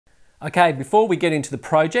Okay, before we get into the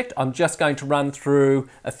project, I'm just going to run through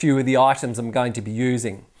a few of the items I'm going to be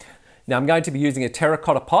using. Now I'm going to be using a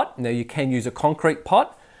terracotta pot. Now you can use a concrete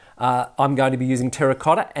pot. I'm going to be using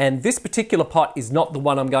terracotta, and this particular pot is not the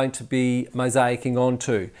one I'm going to be mosaicing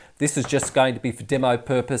onto. This is just going to be for demo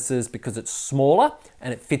purposes because it's smaller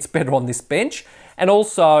and it fits better on this bench. And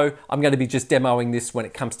also I'm going to be just demoing this when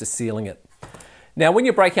it comes to sealing it. Now when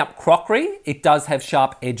you're breaking up crockery, it does have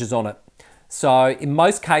sharp edges on it. So in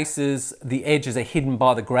most cases, the edges are hidden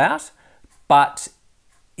by the grout, but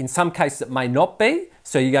in some cases it may not be.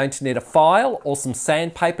 So you're going to need a file or some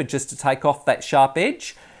sandpaper just to take off that sharp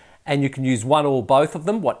edge. And you can use one or both of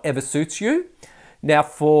them, whatever suits you. Now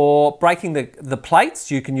for breaking the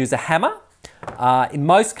plates, you can use a hammer. In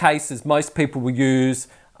most cases, most people will use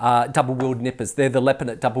double-wheeled nippers. They're the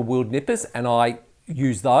Lepinette double-wheeled nippers, and I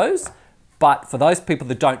use those. But for those people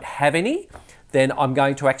that don't have any, then I'm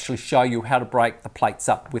going to actually show you how to break the plates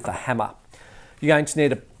up with a hammer. You're going to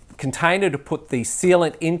need a container to put the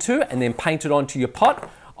sealant into and then paint it onto your pot.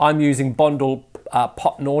 I'm using Bondel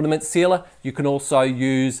pot and ornament sealer. You can also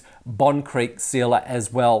use Bond Creek sealer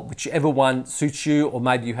as well, whichever one suits you, or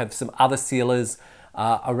maybe you have some other sealers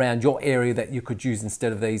around your area that you could use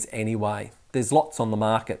instead of these anyway. There's lots on the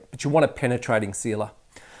market, but you want a penetrating sealer.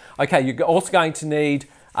 Okay, you're also going to need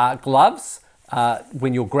gloves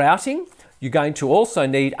when you're grouting. You're going to also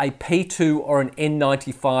need a P2 or an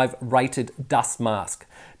N95 rated dust mask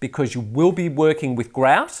because you will be working with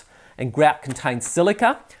grout, and grout contains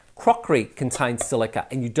silica. Crockery contains silica,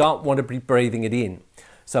 and you don't want to be breathing it in.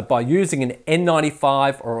 So by using an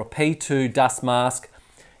N95 or a P2 dust mask,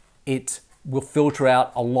 it will filter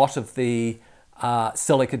out a lot of the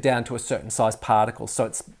silica down to a certain size particle. So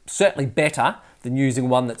it's certainly better than using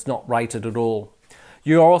one that's not rated at all.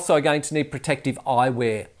 You're also going to need protective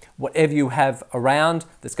eyewear. Whatever you have around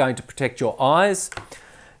that's going to protect your eyes.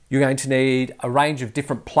 You're going to need a range of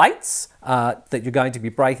different plates that you're going to be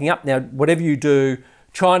breaking up. Now, whatever you do,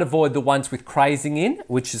 try and avoid the ones with crazing in,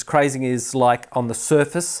 which is crazing is like on the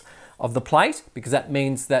surface of the plate, because that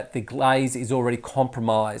means that the glaze is already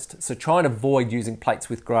compromised. So try and avoid using plates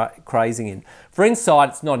with crazing in. For inside,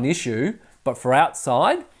 it's not an issue, but for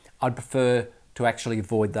outside, I'd prefer to actually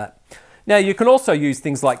avoid that. Now, you can also use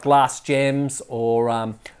things like glass gems or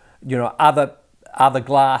other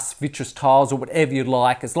glass vitreous tiles or whatever you'd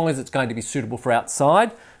like, as long as it's going to be suitable for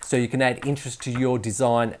outside, so you can add interest to your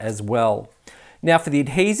design as well. Now for the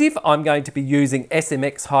adhesive, I'm going to be using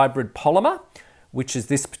SMX hybrid polymer, which is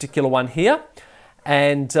this particular one here.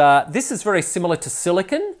 And this is very similar to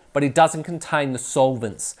silicone, but it doesn't contain the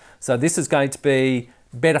solvents. So this is going to be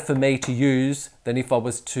better for me to use than if I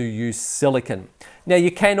was to use silicone. Now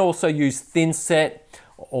you can also use thinset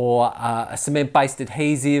or a cement-based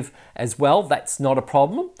adhesive as well. That's not a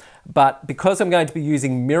problem. But because I'm going to be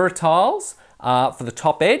using mirror tiles for the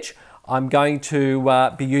top edge, I'm going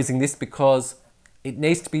to be using this because it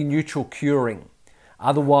needs to be neutral curing.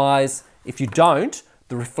 Otherwise, if you don't,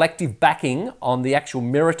 the reflective backing on the actual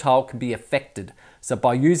mirror tile can be affected. So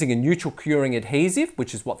by using a neutral curing adhesive,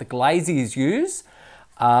 which is what the glaziers use,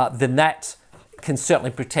 then that can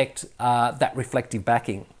certainly protect that reflective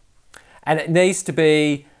backing. And it needs to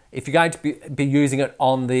be, if you're going to be using it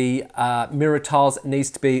on the mirror tiles, it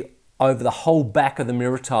needs to be over the whole back of the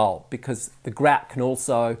mirror tile because the grout can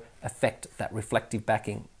also affect that reflective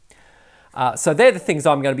backing. So they're the things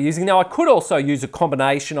I'm going to be using. Now I could also use a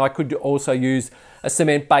combination. I could also use a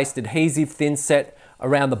cement-based adhesive thinset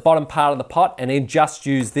around the bottom part of the pot and then just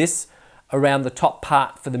use this around the top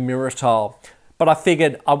part for the mirror tile. But I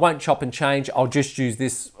figured I won't chop and change. I'll just use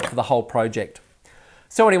this for the whole project.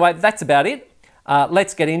 So anyway, that's about it.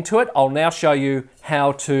 Let's get into it. I'll now show you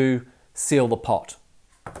how to seal the pot.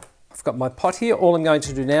 I've got my pot here. All I'm going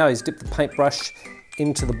to do now is dip the paintbrush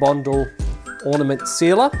into the Bondel ornament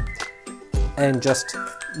sealer and just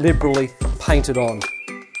liberally paint it on.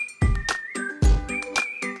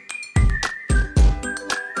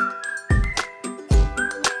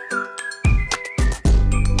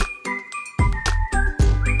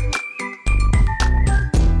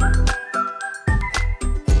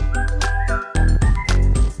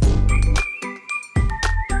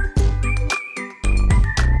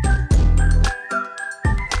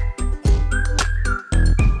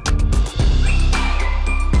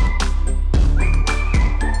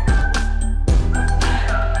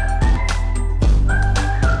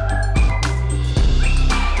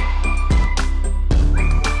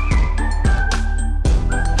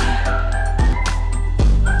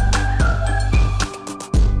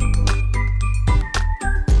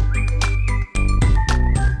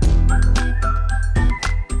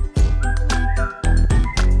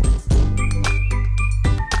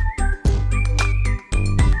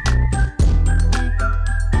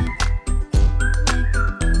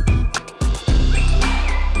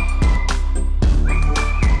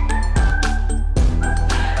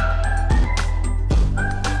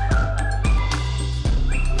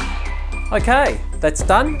 Okay, that's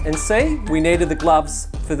done, and see, we needed the gloves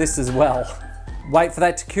for this as well. Wait for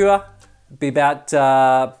that to cure, be about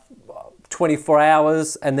 24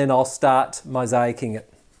 hours, and then I'll start mosaicing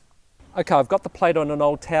it. Okay, I've got the plate on an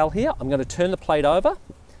old towel here. I'm going to turn the plate over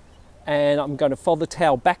and I'm going to fold the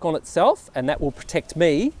towel back on itself, and that will protect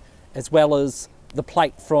me as well as the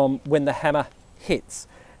plate from when the hammer hits.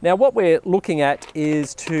 Now what we're looking at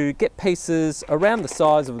is to get pieces around the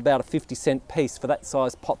size of about a 50-cent piece for that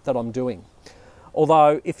size pot that I'm doing.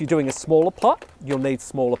 Although if you're doing a smaller pot, you'll need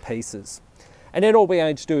smaller pieces. And then all we're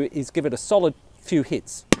going to do is give it a solid few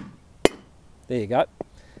hits. There you go.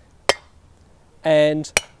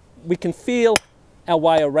 And we can feel our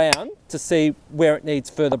way around to see where it needs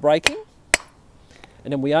further breaking.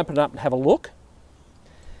 And then we open it up and have a look.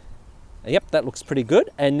 Yep, that looks pretty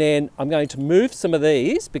good. And then I'm going to move some of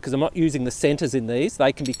these because I'm not using the centers in these.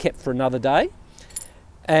 They can be kept for another day.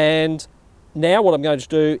 And now what I'm going to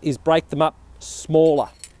do is break them up smaller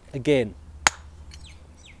again.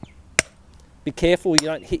 Be careful you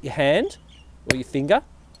don't hit your hand or your finger.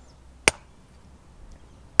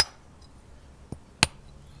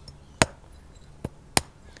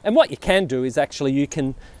 And what you can do is actually you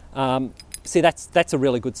can, see that's a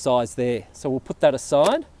really good size there. So we'll put that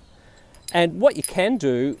aside. And what you can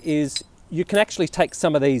do is you can actually take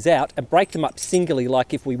some of these out and break them up singly,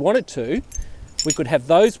 like if we wanted to. We could have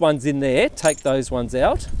those ones in there, take those ones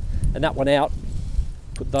out, and that one out,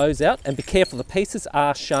 put those out, and be careful, the pieces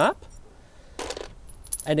are sharp.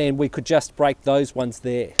 And then we could just break those ones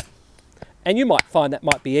there. And you might find that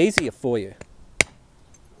might be easier for you.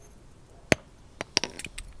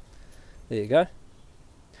 There you go.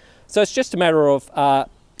 So it's just a matter of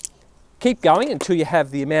keep going until you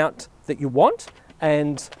have the amount that you want.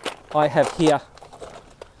 And I have here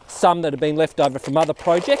some that have been left over from other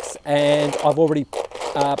projects, and I've already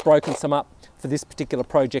broken some up for this particular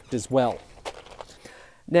project as well.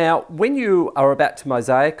 Now, when you are about to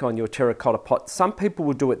mosaic on your terracotta pot, some people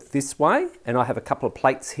will do it this way, and I have a couple of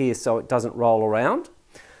plates here so it doesn't roll around.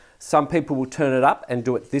 Some people will turn it up and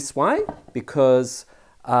do it this way because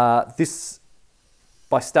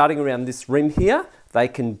by starting around this rim here, they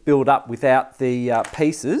can build up without the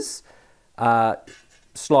pieces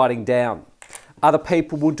sliding down. Other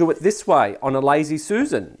people will do it this way on a lazy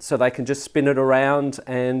Susan, so they can just spin it around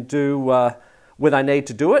and do where they need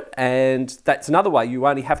to do it. And that's another way. You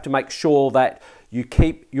only have to make sure that you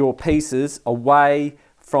keep your pieces away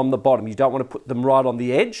from the bottom. You don't want to put them right on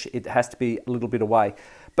the edge. It has to be a little bit away.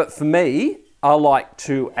 But for me, I like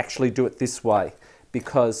to actually do it this way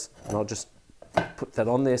because, and I'll just put that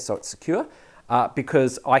on there so it's secure,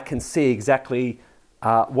 because I can see exactly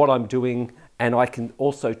what I'm doing, and I can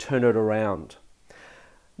also turn it around.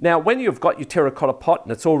 Now, when you've got your terracotta pot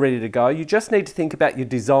and it's all ready to go, you just need to think about your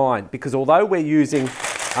design, because although we're using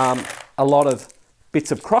a lot of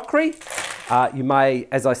bits of crockery, you may,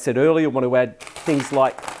 as I said earlier, want to add things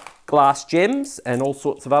like glass gems and all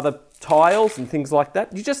sorts of other tiles and things like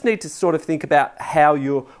that. You just need to sort of think about how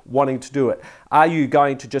you're wanting to do it. Are you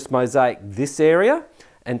going to just mosaic this area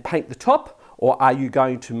and paint the top, or are you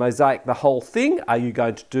going to mosaic the whole thing? Are you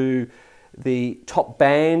going to do the top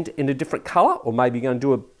band in a different colour, or maybe you're going to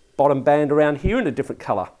do a bottom band around here in a different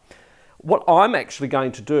colour? What I'm actually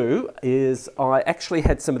going to do is I actually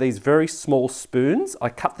had some of these very small spoons. I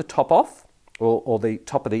cut the top off, or the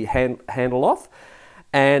top of the handle off,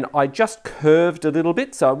 and I just curved a little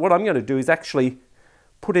bit. So what I'm going to do is actually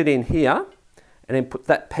put it in here and then put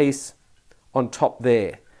that piece on top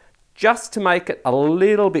there, just to make it a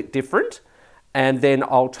little bit different. And then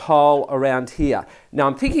I'll tile around here. Now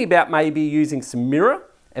I'm thinking about maybe using some mirror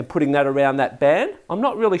and putting that around that band. I'm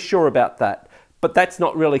not really sure about that, but that's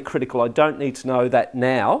not really critical. I don't need to know that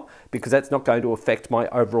now because that's not going to affect my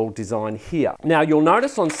overall design here. Now you'll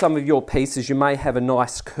notice on some of your pieces you may have a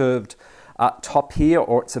nice curved top here,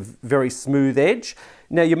 or it's a very smooth edge.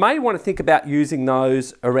 Now you may want to think about using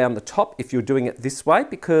those around the top if you're doing it this way,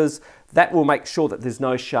 because that will make sure that there's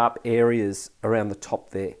no sharp areas around the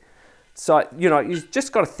top there. So, you know, you've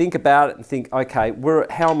just got to think about it and think, okay,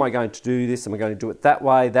 how am I going to do this? Am I going to do it that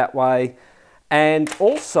way, that way? And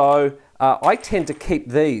also, I tend to keep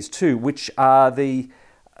these too, which are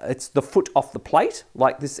it's the foot off the plate,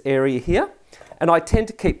 like this area here. And I tend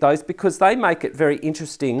to keep those because they make it very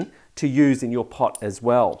interesting to use in your pot as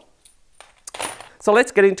well. So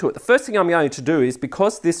let's get into it. The first thing I'm going to do is,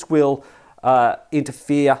 because this will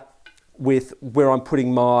interfere with where I'm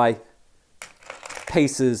putting my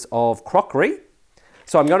pieces of crockery.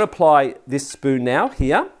 So I'm going to apply this spoon now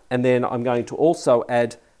here, and then I'm going to also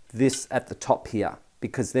add this at the top here,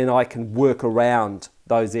 because then I can work around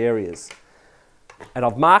those areas. And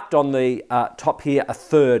I've marked on the top here a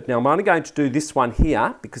third. Now I'm only going to do this one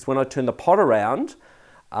here because when I turn the pot around,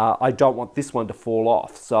 I don't want this one to fall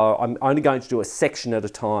off. So I'm only going to do a section at a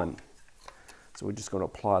time. So we're just going to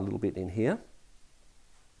apply a little bit in here.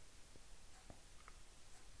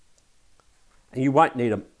 And you won't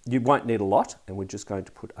need a lot, and we're just going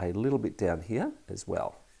to put a little bit down here as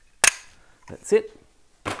well. That's it.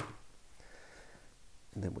 And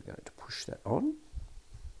then we're going to push that on.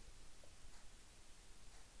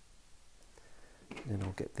 And then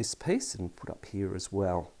I'll get this piece and put up here as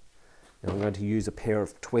well. Now I'm going to use a pair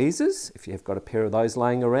of tweezers. If you've got a pair of those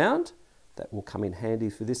laying around, that will come in handy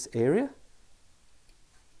for this area.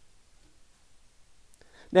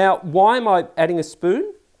 Now, why am I adding a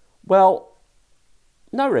spoon? Well,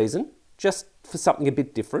 no reason, just for something a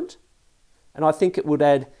bit different. And I think it would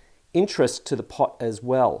add interest to the pot as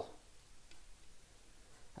well.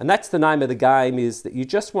 And that's the name of the game, is that you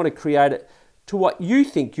just want to create it to what you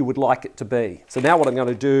think you would like it to be. So now what I'm going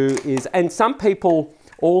to do is, and some people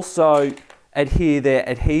also adhere their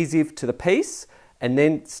adhesive to the piece and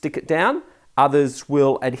then stick it down. Others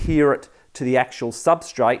will adhere it to the actual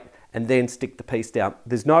substrate and then stick the piece down.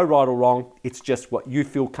 There's no right or wrong, it's just what you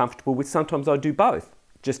feel comfortable with. Sometimes I do both,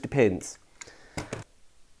 just depends.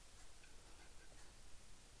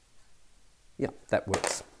 Yeah, that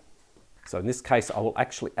works. So in this case, I will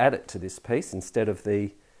actually add it to this piece instead of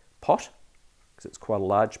the pot, because it's quite a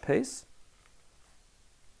large piece.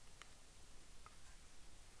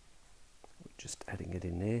 Just adding it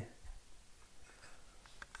in there.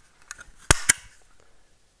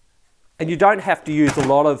 And you don't have to use a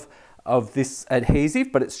lot of this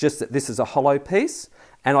adhesive, but it's just that this is a hollow piece,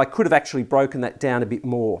 and I could have actually broken that down a bit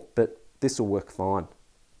more, but this will work fine.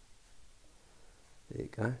 There you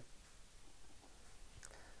go.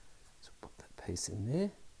 So put that piece in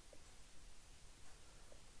there.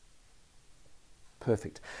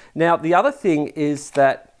 Perfect. Now the other thing is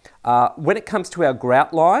that when it comes to our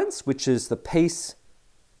grout lines, which is the piece,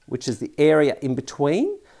 which is the area in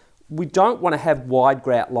between, we don't want to have wide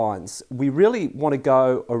grout lines. We really want to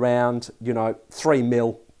go around, 3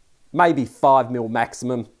 mil, maybe 5 mil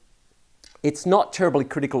maximum. It's not terribly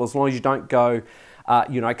critical as long as you don't go,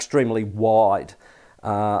 extremely wide.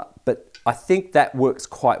 But I think that works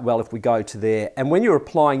quite well if we go to there. And when you're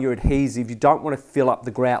applying your adhesive, you don't want to fill up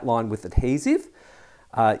the grout line with adhesive.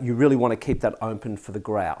 You really want to keep that open for the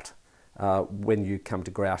grout when you come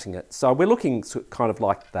to grouting it. So we're looking kind of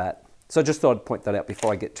like that. So I just thought I'd point that out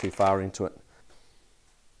before I get too far into it.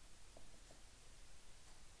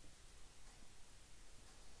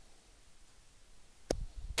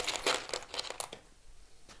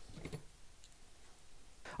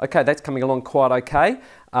 Okay, that's coming along quite okay.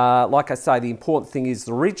 Like I say, the important thing is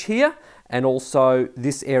the ridge here and also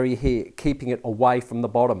this area here, keeping it away from the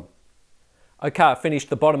bottom. Okay, I finished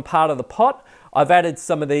the bottom part of the pot. I've added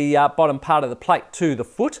some of the bottom part of the plate to the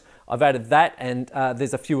foot. I've added that, and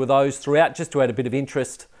there's a few of those throughout just to add a bit of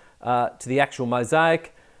interest to the actual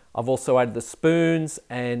mosaic. I've also added the spoons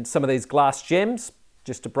and some of these glass gems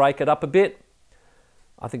just to break it up a bit.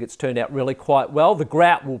 I think it's turned out really quite well. The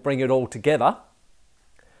grout will bring it all together.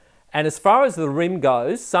 And as far as the rim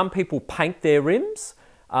goes, some people paint their rims,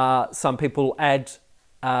 some people add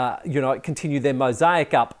continue their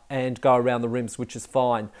mosaic up and go around the rims, which is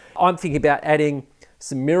fine. I'm thinking about adding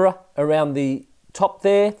some mirror around the top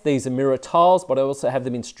there. These are mirror tiles, but I also have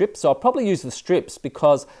them in strips. So I'll probably use the strips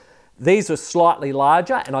because these are slightly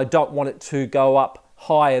larger and I don't want it to go up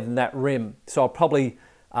higher than that rim. So I'll probably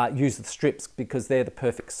use the strips because they're the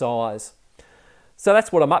perfect size. So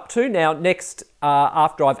that's what I'm up to. Now next,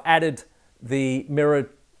 after I've added the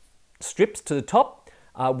mirror strips to the top,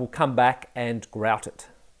 we'll come back and grout it.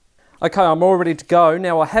 Okay, I'm all ready to go.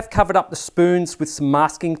 Now I have covered up the spoons with some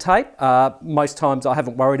masking tape. Most times I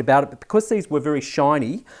haven't worried about it, but because these were very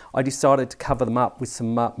shiny, I decided to cover them up with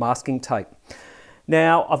some masking tape.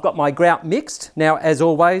 Now I've got my grout mixed. Now as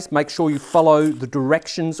always, make sure you follow the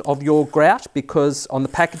directions of your grout on the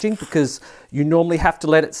packaging, because you normally have to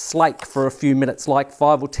let it slake for a few minutes, like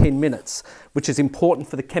 5 or 10 minutes, which is important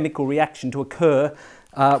for the chemical reaction to occur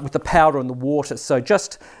with the powder and the water. So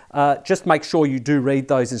just make sure you do read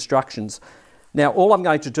those instructions. Now all I'm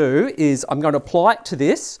going to do is I'm going to apply it to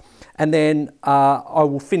this, and then I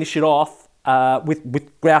will finish it off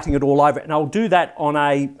with grouting it all over, and I'll do that on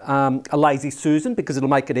a Lazy Susan because it'll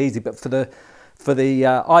make it easy. But for the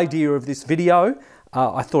idea of this video,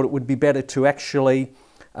 I thought it would be better to actually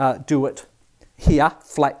do it here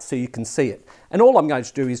flat so you can see it. And all I'm going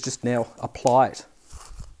to do is just now apply it.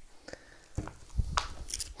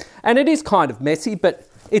 And it is kind of messy, but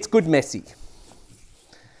it's good messy.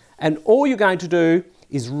 And all you're going to do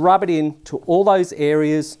is rub it in to all those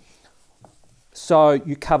areas so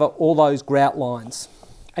you cover all those grout lines.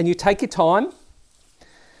 And you take your time,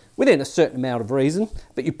 within a certain amount of reason,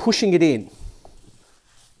 but you're pushing it in.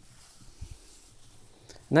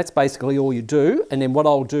 And that's basically all you do. And then what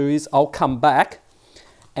I'll do is I'll come back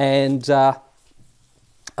and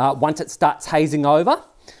once it starts hazing over,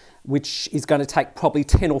 which is going to take probably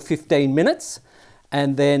 10 or 15 minutes,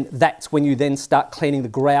 and then that's when you then start cleaning the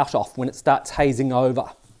grout off, when it starts hazing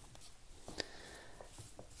over.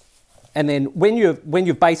 And then when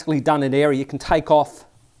you've basically done an area, you can take off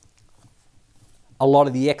a lot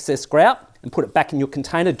of the excess grout and put it back in your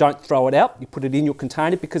container. Don't throw it out. You put it in your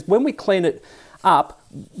container, because when we clean it up,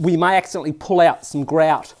 we may accidentally pull out some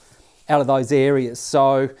grout out of those areas.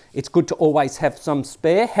 So it's good to always have some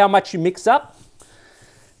spare. How much you mix up,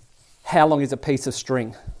 how long is a piece of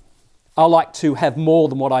string? I like to have more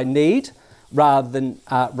than what I need rather than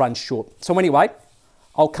run short. So anyway,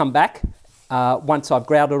 I'll come back once I've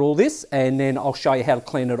grouted all this, and then I'll show you how to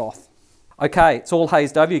clean it off. Okay, it's all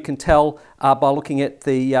hazed over. You can tell by looking at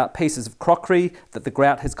the pieces of crockery that the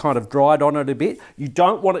grout has kind of dried on it a bit. You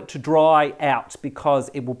don't want it to dry out, because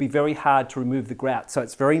it will be very hard to remove the grout. So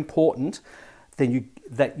it's very important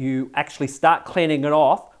that you actually start cleaning it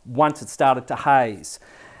off once it's started to haze.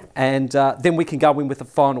 And then we can go in with a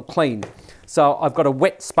final clean. So I've got a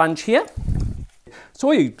wet sponge here. So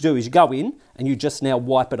all you do is you go in and you just now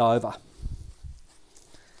wipe it over.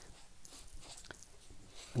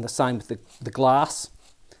 And the same with the glass.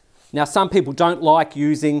 Now, some people don't like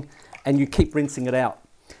using, and you keep rinsing it out.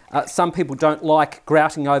 Some people don't like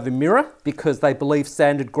grouting over mirror because they believe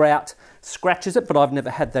sanded grout scratches it, but I've never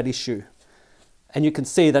had that issue. And you can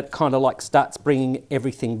see that kind of like starts bringing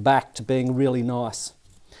everything back to being really nice.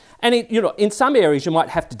 And in some areas you might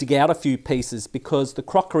have to dig out a few pieces because the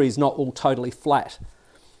crockery is not all totally flat.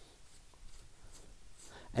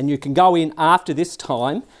 And you can go in after this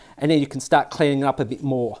time, and then you can start cleaning up a bit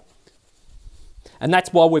more. And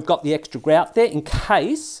that's why we've got the extra grout there,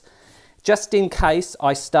 just in case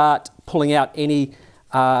I start pulling out any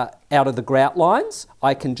out of the grout lines,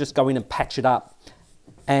 I can just go in and patch it up.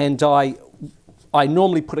 And I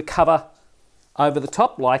normally put a cover over the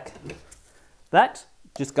top like that.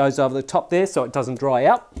 Just goes over the top there so it doesn't dry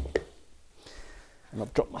out. And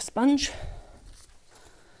I've dropped my sponge.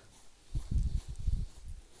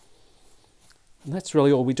 And that's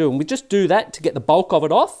really all we do. And we just do that to get the bulk of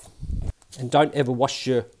it off. And don't ever wash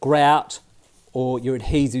your grout or your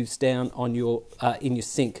adhesives down on your in your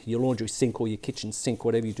sink, your laundry sink or your kitchen sink,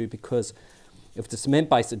 whatever you do, because if it's a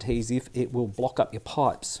cement-based adhesive, it will block up your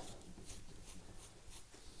pipes.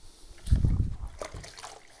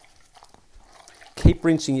 Keep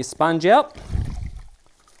rinsing your sponge out.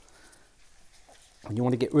 And you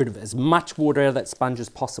want to get rid of as much water out of that sponge as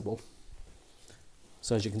possible.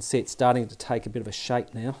 So as you can see, it's starting to take a bit of a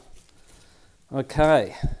shape now.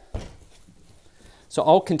 Okay. So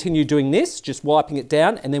I'll continue doing this, just wiping it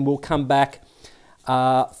down, and then we'll come back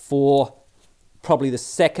for probably the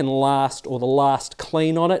second last or the last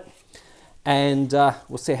clean on it. And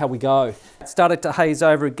we'll see how we go. It started to haze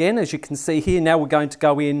over again, as you can see here. Now we're going to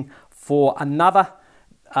go in for another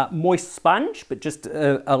moist sponge, but just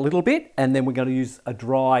a little bit, and then we're going to use a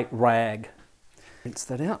dry rag. Rinse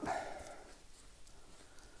that out.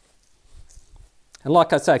 And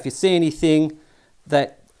like I say, if you see anything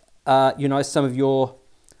that, some of your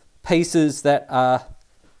pieces that are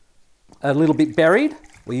a little bit buried,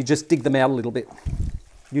 well, you just dig them out a little bit.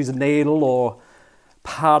 Use a needle or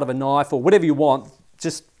part of a knife or whatever you want,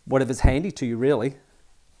 just whatever's handy to you, really.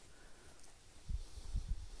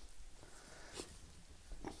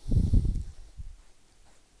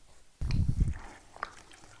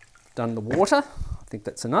 Done the water, I think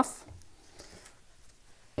that's enough.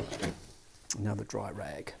 Another dry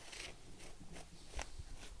rag.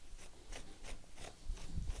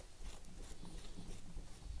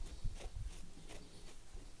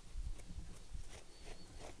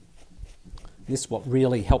 This is what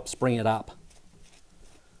really helps bring it up.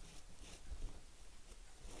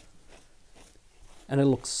 And it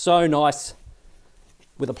looks so nice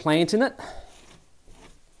with a plant in it.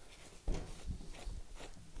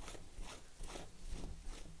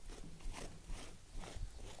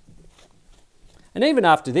 And even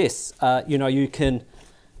after this, you can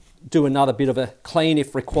do another bit of a clean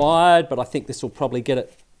if required, but I think this will probably get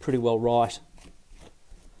it pretty well right.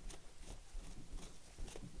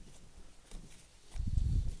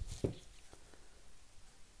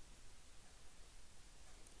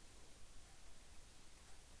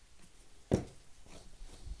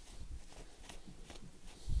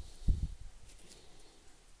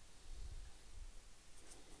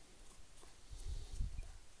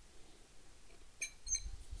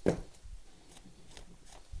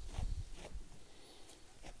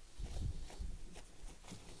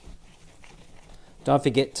 Don't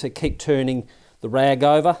forget to keep turning the rag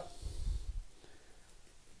over.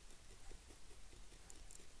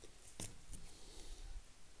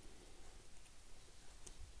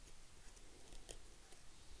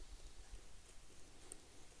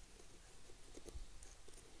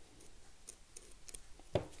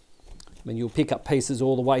 I mean, you'll pick up pieces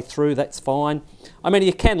all the way through, that's fine. I mean,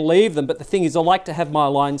 you can leave them, but the thing is, I like to have my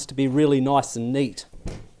lines to be really nice and neat.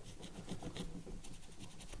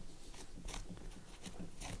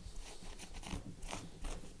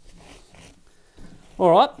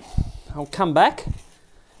 All right, I'll come back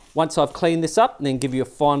once I've cleaned this up and then give you a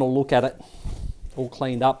final look at it, all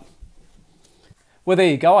cleaned up. Well, there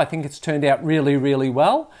you go. I think it's turned out really, really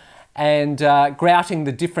well. And grouting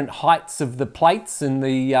the different heights of the plates and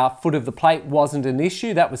the foot of the plate wasn't an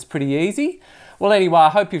issue. That was pretty easy. Well, anyway, I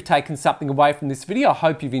hope you've taken something away from this video. I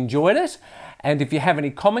hope you've enjoyed it. And if you have any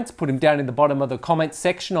comments, put them down in the bottom of the comments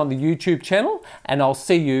section on the YouTube channel, and I'll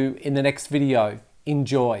see you in the next video.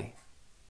 Enjoy.